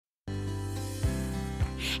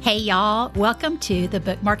Hey, y'all. Welcome to the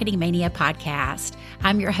Book Marketing Mania podcast.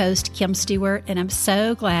 I'm your host, Kim Stewart, and I'm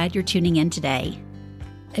so glad you're tuning in today.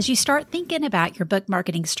 As you start thinking about your book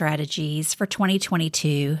marketing strategies for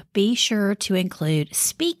 2022, be sure to include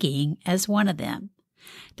speaking as one of them.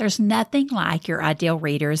 There's nothing like your ideal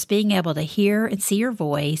readers being able to hear and see your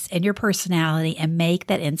voice and your personality and make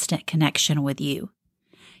that instant connection with you.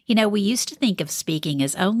 You know, we used to think of speaking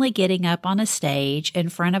as only getting up on a stage in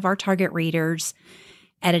front of our target readers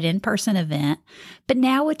at an in-person event, but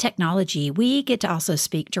now with technology, we get to also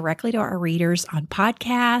speak directly to our readers on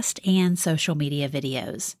podcast and social media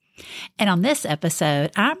videos. And on this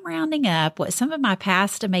episode, I'm rounding up what some of my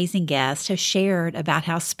past amazing guests have shared about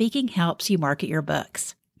how speaking helps you market your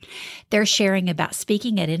books. They're sharing about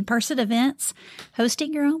speaking at in-person events,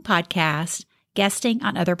 hosting your own podcast, guesting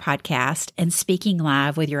on other podcasts, and speaking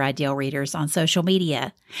live with your ideal readers on social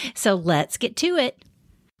media. So let's get to it.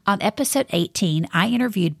 On episode 18, I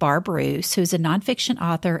interviewed Barb Roose, who's a nonfiction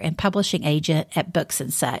author and publishing agent at Books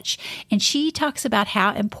and Such, and she talks about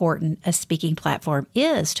how important a speaking platform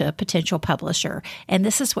is to a potential publisher, and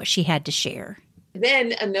this is what she had to share.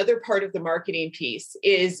 Then another part of the marketing piece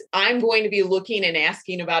is I'm going to be looking and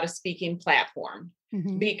asking about a speaking platform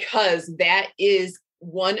because that is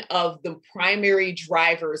one of the primary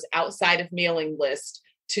drivers outside of mailing list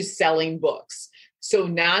to selling books. So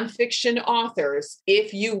nonfiction authors,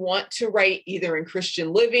 if you want to write either in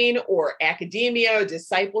Christian living or academia or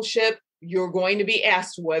discipleship, you're going to be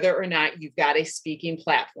asked whether or not you've got a speaking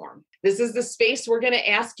platform. This is the space we're going to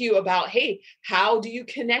ask you about, hey, how do you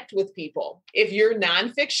connect with people? If you're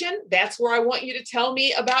nonfiction, that's where I want you to tell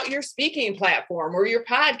me about your speaking platform or your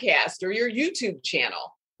podcast or your YouTube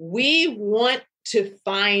channel. We want to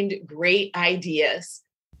find great ideas.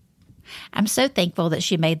 I'm so thankful that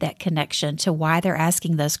she made that connection to why they're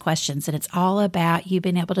asking those questions. And it's all about you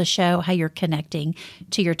being able to show how you're connecting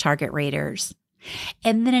to your target readers.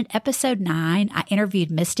 And then in episode 9, I interviewed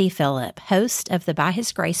Misty Phillip, host of the By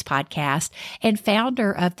His Grace podcast and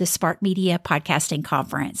founder of the Spark Media Podcasting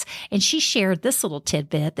Conference. And she shared this little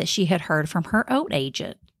tidbit that she had heard from her own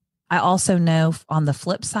agent. I also know on the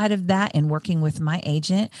flip side of that, in working with my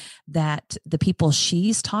agent, that the people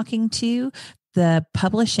she's talking to, the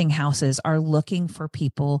publishing houses are looking for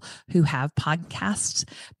people who have podcasts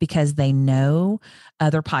because they know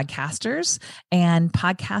other podcasters, and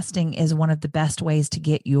podcasting is one of the best ways to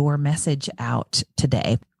get your message out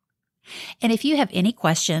today. And if you have any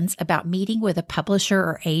questions about meeting with a publisher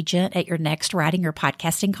or agent at your next writing or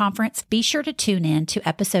podcasting conference, be sure to tune in to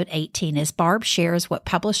episode 18 as Barb shares what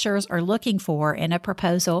publishers are looking for in a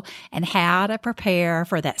proposal and how to prepare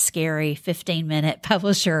for that scary 15-minute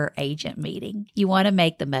publisher or agent meeting. You want to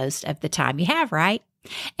make the most of the time you have, right?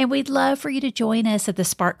 And we'd love for you to join us at the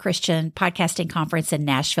Spark Christian Podcasting Conference in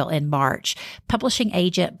Nashville in March. Publishing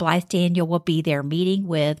agent Blythe Daniel will be there meeting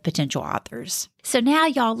with potential authors. So now,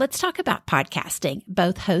 y'all, let's talk about podcasting,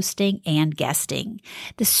 both hosting and guesting.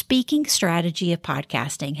 The speaking strategy of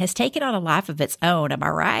podcasting has taken on a life of its own, am I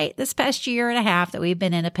right? This past year and a half that we've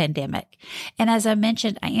been in a pandemic. And as I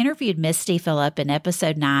mentioned, I interviewed Misty Phillip in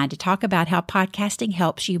episode 9 to talk about how podcasting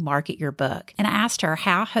helps you market your book. And I asked her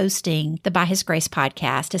how hosting the By His Grace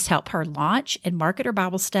podcast has helped her launch and market her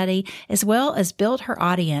Bible study, as well as build her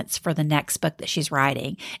audience for the next book that she's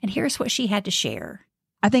writing. And here's what she had to share.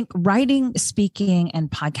 I think writing, speaking,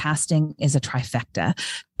 and podcasting is a trifecta.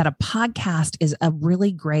 That a podcast is a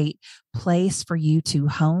really great place for you to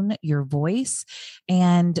hone your voice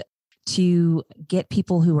and to get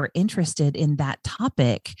people who are interested in that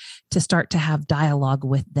topic to start to have dialogue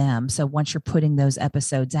with them. So once you're putting those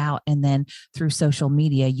episodes out and then through social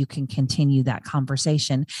media, you can continue that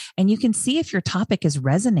conversation and you can see if your topic is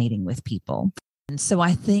resonating with people. And so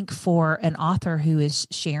I think for an author who is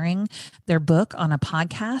sharing their book on a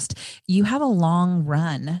podcast, you have a long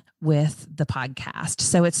run with the podcast.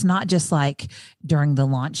 So it's not just like during the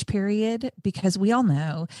launch period, because we all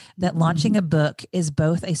know that launching a book is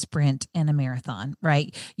both a sprint and a marathon,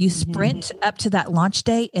 right? You sprint up to that launch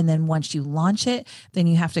date. And then once you launch it, then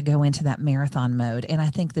you have to go into that marathon mode. And I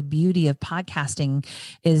think the beauty of podcasting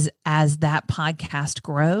is as that podcast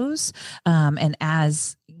grows, and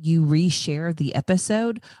as you reshare the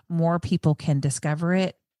episode, more people can discover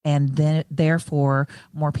it. And then therefore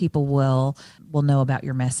more people will know about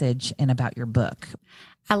your message and about your book.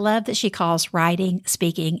 I love that she calls writing,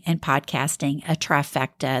 speaking, and podcasting a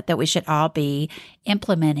trifecta that we should all be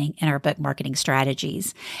implementing in our book marketing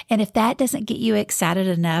strategies. And if that doesn't get you excited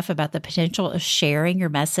enough about the potential of sharing your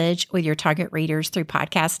message with your target readers through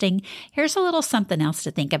podcasting, here's a little something else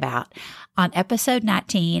to think about. On episode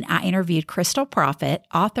 19, I interviewed Krystal Proffitt,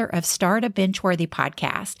 author of Start a Binge-Worthy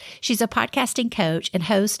Podcast. She's a podcasting coach and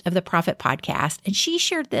host of the Proffitt Podcast, and she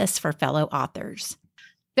shared this for fellow authors.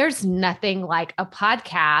 There's nothing like a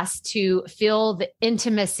podcast to feel the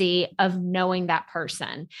intimacy of knowing that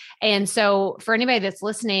person. And so for anybody that's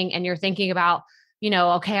listening and you're thinking about,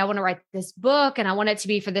 okay, I want to write this book and I want it to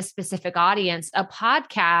be for this specific audience, a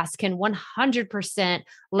podcast can 100%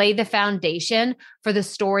 lay the foundation for the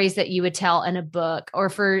stories that you would tell in a book, or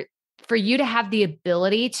for you to have the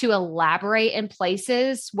ability to elaborate in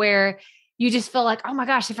places where you just feel like, oh my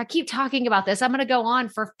gosh, if I keep talking about this, I'm going to go on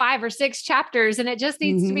for 5 or 6 chapters and it just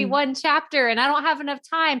needs to be one chapter and I don't have enough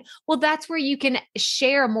time. Well, that's where you can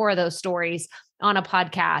share more of those stories on a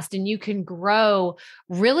podcast, and you can grow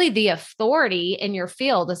really the authority in your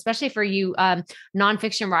field, especially for you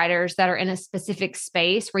nonfiction writers that are in a specific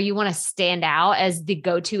space where you want to stand out as the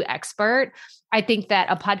go-to expert. I think that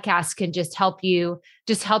a podcast can just help you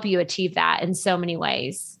achieve that in so many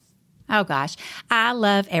ways. Oh gosh, I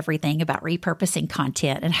love everything about repurposing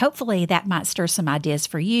content, and hopefully that might stir some ideas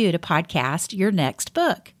for you to podcast your next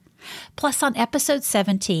book. Plus, on episode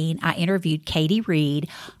 17, I interviewed Reid,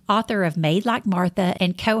 author of Made Like Martha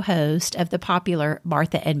and co-host of the popular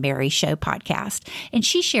Martha and Mary Show podcast. And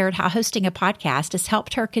she shared how hosting a podcast has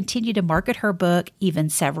helped her continue to market her book even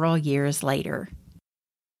several years later.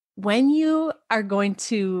 When you are going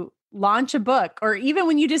to launch a book, or even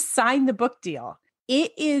when you just sign the book deal,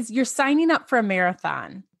 you're signing up for a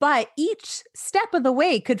marathon, but each step of the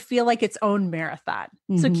way could feel like its own marathon.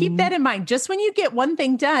 So keep that in mind. Just when you get one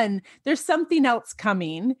thing done, there's something else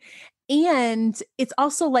coming. And it's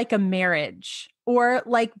also like a marriage or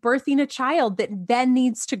like birthing a child that then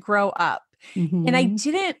needs to grow up. And I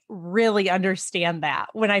didn't really understand that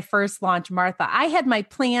when I first launched Martha. I had my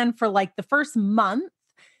plan for like the first month,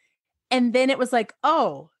 and then it was like,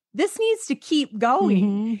 oh, this needs to keep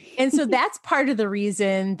going. And so that's part of the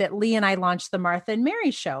reason that Lee and I launched the Martha and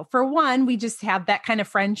Mary Show. For one, we just have that kind of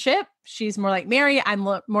friendship. She's more like Mary, I'm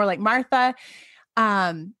more like Martha.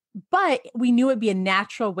 But we knew it'd be a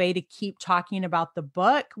natural way to keep talking about the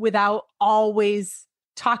book without always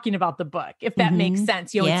talking about the book, if that makes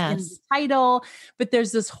sense. It's in the title, but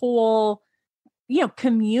there's this whole,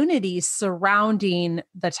 community surrounding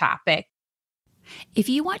the topic. If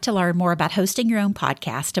you want to learn more about hosting your own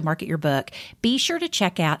podcast to market your book, be sure to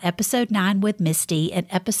check out episode 9 with Misty and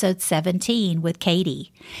episode 17 with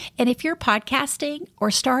Katie. And if you're podcasting or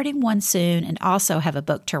starting one soon and also have a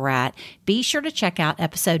book to write, be sure to check out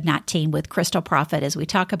episode 19 with Krystal Proffitt as we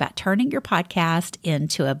talk about turning your podcast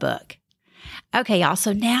into a book. Okay, y'all,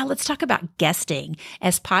 so now let's talk about guesting.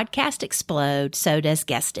 As podcasts explode, so does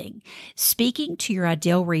guesting. Speaking to your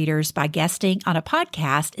ideal readers by guesting on a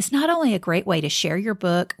podcast is not only a great way to share your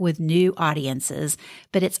book with new audiences,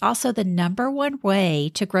 but it's also the number one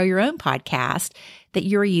way to grow your own podcast that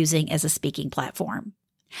you're using as a speaking platform.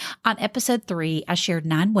 On episode 3, I shared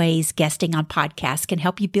 9 ways guesting on podcasts can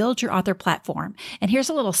help you build your author platform. And here's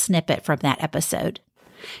a little snippet from that episode.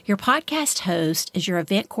 Your podcast host is your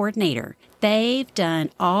event coordinator. They've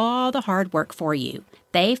done all the hard work for you.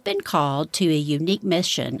 They've been called to a unique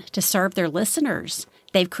mission to serve their listeners.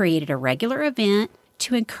 They've created a regular event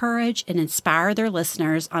to encourage and inspire their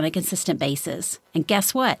listeners on a consistent basis. And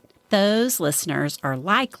guess what? Those listeners are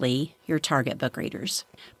likely your target book readers.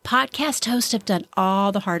 Podcast hosts have done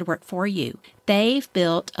all the hard work for you. They've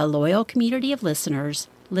built a loyal community of listeners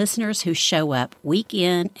who show up week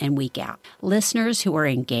in and week out, listeners who are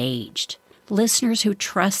engaged, listeners who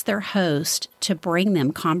trust their host to bring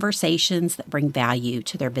them conversations that bring value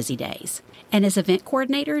to their busy days. And as event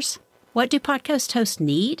coordinators, what do podcast hosts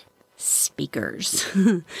need? Speakers.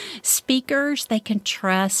 Speakers they can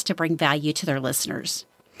trust to bring value to their listeners.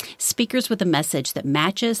 Speakers with a message that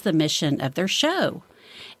matches the mission of their show.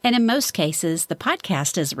 And in most cases, the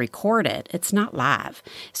podcast is recorded. It's not live.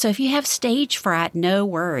 So if you have stage fright, no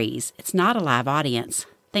worries. It's not a live audience.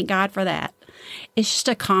 Thank God for that. It's just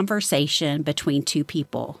a conversation between 2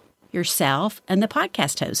 people, yourself and the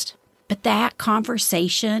podcast host. But that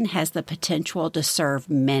conversation has the potential to serve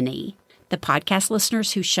many. The podcast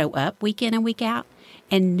listeners who show up week in and week out,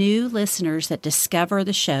 and new listeners that discover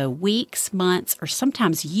the show weeks, months, or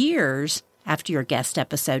sometimes years after your guest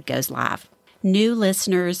episode goes live. New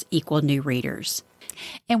listeners equal new readers.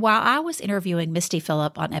 And while I was interviewing Misty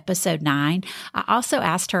Phillip on episode 9, I also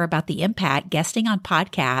asked her about the impact guesting on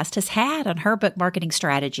podcasts has had on her book marketing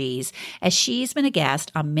strategies, as she's been a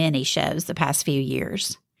guest on many shows the past few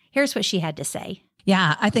years. Here's what she had to say.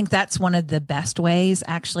 Yeah, I think that's one of the best ways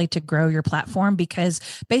actually to grow your platform, because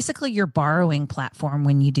basically you're borrowing platform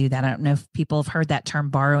when you do that. I don't know if people have heard that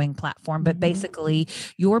term, borrowing platform, but basically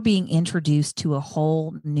you're being introduced to a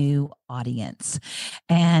whole new audience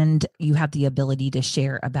and you have the ability to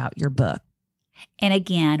share about your book. And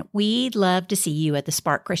again, we'd love to see you at the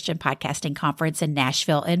Spark Christian Podcasting Conference in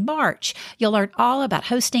Nashville in March. You'll learn all about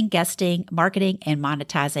hosting, guesting, marketing, and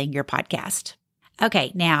monetizing your podcast.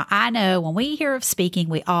 Okay, now I know when we hear of speaking,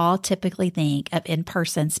 we all typically think of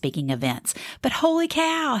in-person speaking events, but holy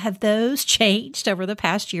cow, have those changed over the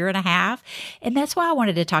past year and a half? And that's why I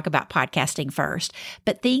wanted to talk about podcasting first.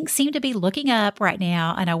 But things seem to be looking up right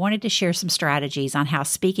now, and I wanted to share some strategies on how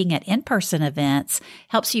speaking at in-person events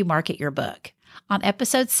helps you market your book. On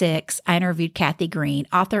episode 6, I interviewed Kathy Green,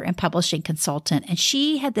 author and publishing consultant, and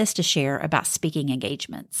she had this to share about speaking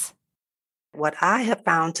engagements. What I have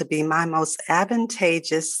found to be my most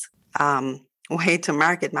advantageous way to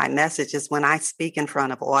market my message is when I speak in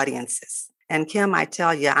front of audiences. And Kim, I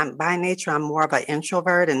tell you, by nature, I'm more of an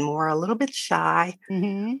introvert and more a little bit shy.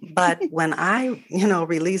 But when I,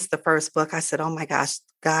 released the first book, I said, oh my gosh,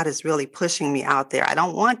 God is really pushing me out there. I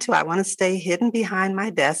don't want to. I want to stay hidden behind my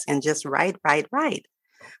desk and just write.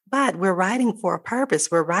 But we're writing for a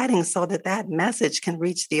purpose. We're writing so that message can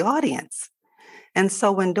reach the audience. And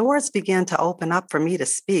so when doors began to open up for me to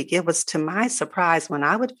speak, it was to my surprise when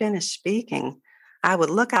I would finish speaking, I would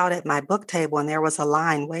look out at my book table and there was a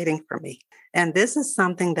line waiting for me. And this is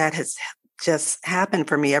something that has just happened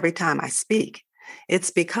for me every time I speak.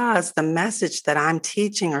 It's because the message that I'm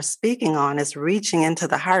teaching or speaking on is reaching into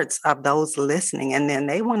the hearts of those listening. And then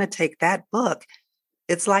they want to take that book.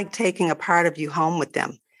 It's like taking a part of you home with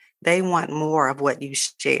them. They want more of what you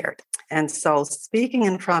shared. And so speaking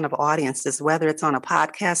in front of audiences, whether it's on a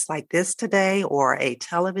podcast like this today, or a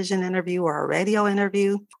television interview or a radio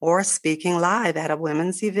interview, or speaking live at a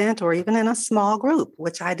women's event, or even in a small group,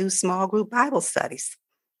 which I do small group Bible studies,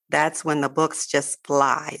 that's when the books just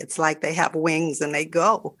fly. It's like they have wings and they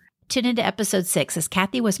go. Tune into episode 6, as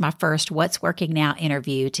Kathy was my first What's Working Now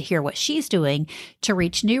interview, to hear what she's doing to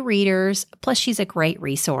reach new readers. Plus, she's a great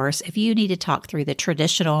resource if you need to talk through the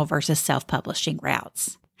traditional versus self-publishing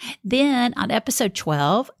routes. Then on episode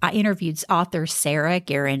 12, I interviewed author Sarah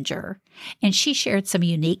Geringer, and she shared some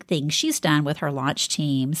unique things she's done with her launch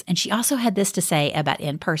teams. And she also had this to say about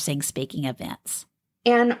in-person speaking events.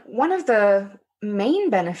 And one of the main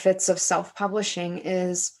benefits of self-publishing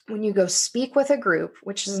is when you go speak with a group,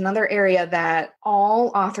 which is another area that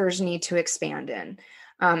all authors need to expand in.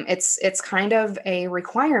 It's kind of a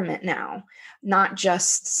requirement now, not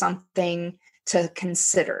just something to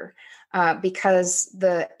consider. Because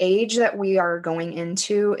the age that we are going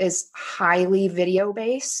into is highly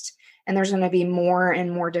video-based, and there's going to be more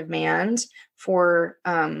and more demand for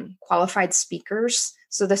qualified speakers.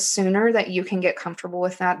 So the sooner that you can get comfortable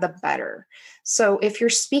with that, the better. So if you're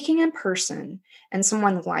speaking in person and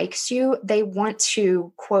someone likes you, they want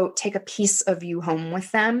to, quote, take a piece of you home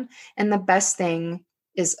with them. And the best thing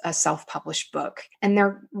is a self-published book. And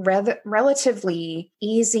they're relatively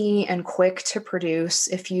easy and quick to produce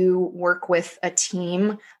if you work with a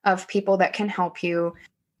team of people that can help you.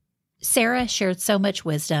 Sarah shared so much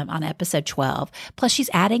wisdom on episode 12. Plus, she's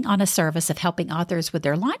adding on a service of helping authors with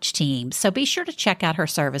their launch teams. So be sure to check out her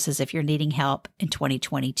services if you're needing help in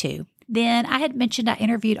 2022. Then I had mentioned I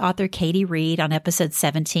interviewed author Katie Reid on episode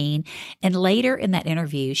 17. And later in that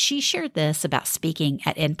interview, she shared this about speaking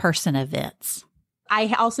at in-person events.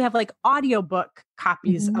 I also have like audiobook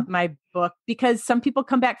copies of my book, because some people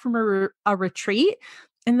come back from a retreat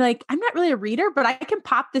and like, I'm not really a reader, but I can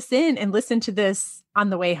pop this in and listen to this on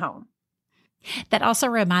the way home. That also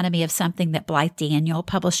reminded me of something that Blythe Daniel,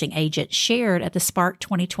 publishing agent, shared at the Spark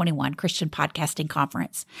 2021 Christian Podcasting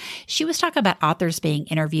Conference. She was talking about authors being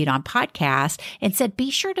interviewed on podcasts and said,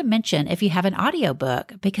 be sure to mention if you have an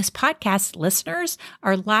audiobook, because podcast listeners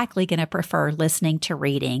are likely going to prefer listening to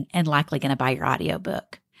reading and likely going to buy your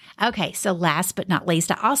audiobook. Okay, so last but not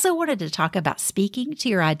least, I also wanted to talk about speaking to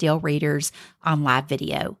your ideal readers on live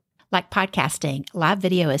video. Like podcasting, live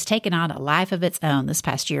video has taken on a life of its own this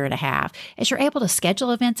past year and a half, as you're able to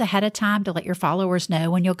schedule events ahead of time to let your followers know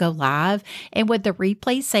when you'll go live. And with the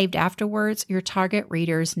replays saved afterwards, your target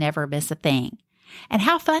readers never miss a thing. And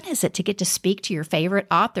how fun is it to get to speak to your favorite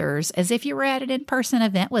authors as if you were at an in-person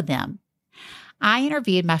event with them? I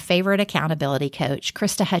interviewed my favorite accountability coach,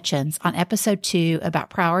 Christa Hutchins, on episode 2 about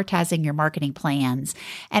prioritizing your marketing plans.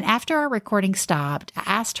 And after our recording stopped, I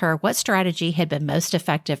asked her what strategy had been most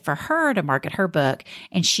effective for her to market her book,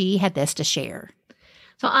 and she had this to share.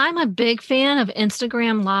 So I'm a big fan of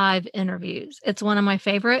Instagram live interviews. It's one of my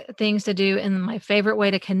favorite things to do and my favorite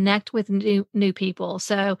way to connect with new people.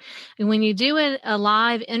 So when you do a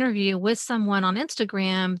live interview with someone on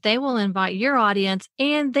Instagram, they will invite your audience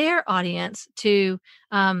and their audience to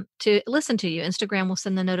listen to you. Instagram will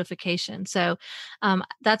send the notification. So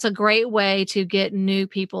that's a great way to get new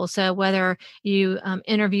people. So whether you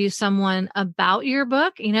interview someone about your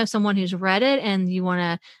book, someone who's read it and you want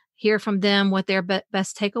to hear from them what their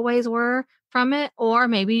best takeaways were from it, or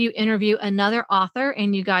maybe you interview another author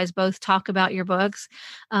and you guys both talk about your books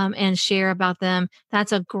and share about them.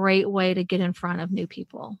 That's a great way to get in front of new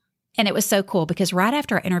people. And it was so cool because right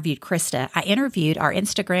after I interviewed Christa, I interviewed our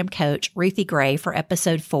Instagram coach, Ruthie Gray, for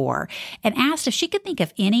episode 4 and asked if she could think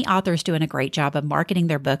of any authors doing a great job of marketing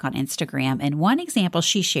their book on Instagram. And one example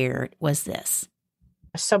she shared was this.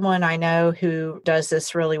 Someone I know who does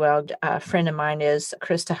this really well, a friend of mine, is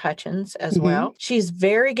Christa Hutchins as well. She's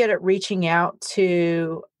very good at reaching out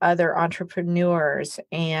to other entrepreneurs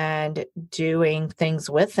and doing things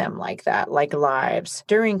with them like that, like lives.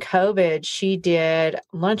 During COVID, she did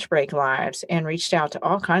lunch break lives and reached out to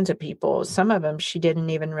all kinds of people. Some of them she didn't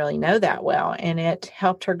even really know that well, and it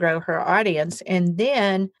helped her grow her audience. And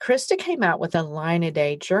then Christa came out with a line a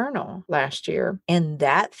day journal last year, and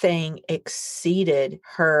that thing exceeded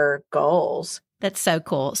her goals. That's so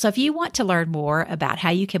cool. So if you want to learn more about how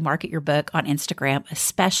you can market your book on Instagram,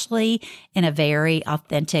 especially in a very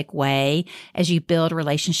authentic way as you build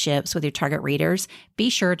relationships with your target readers, be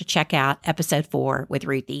sure to check out episode 4 with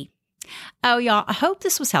Ruthie. Oh, y'all, I hope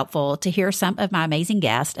this was helpful to hear some of my amazing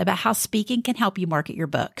guests about how speaking can help you market your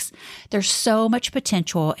books. There's so much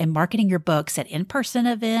potential in marketing your books at in-person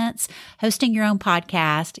events, hosting your own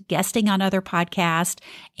podcast, guesting on other podcasts,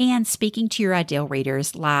 and speaking to your ideal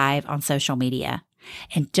readers live on social media.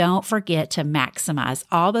 And don't forget to maximize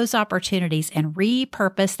all those opportunities and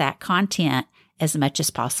repurpose that content as much as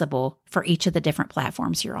possible for each of the different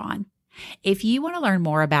platforms you're on. If you want to learn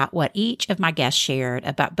more about what each of my guests shared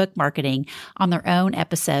about book marketing on their own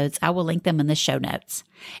episodes, I will link them in the show notes.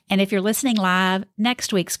 And if you're listening live,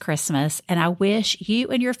 next week's Christmas, and I wish you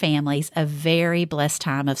and your families a very blessed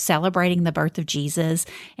time of celebrating the birth of Jesus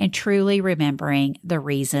and truly remembering the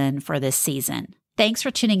reason for this season. Thanks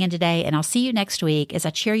for tuning in today, and I'll see you next week as I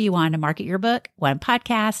cheer you on to market your book one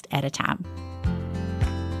podcast at a time.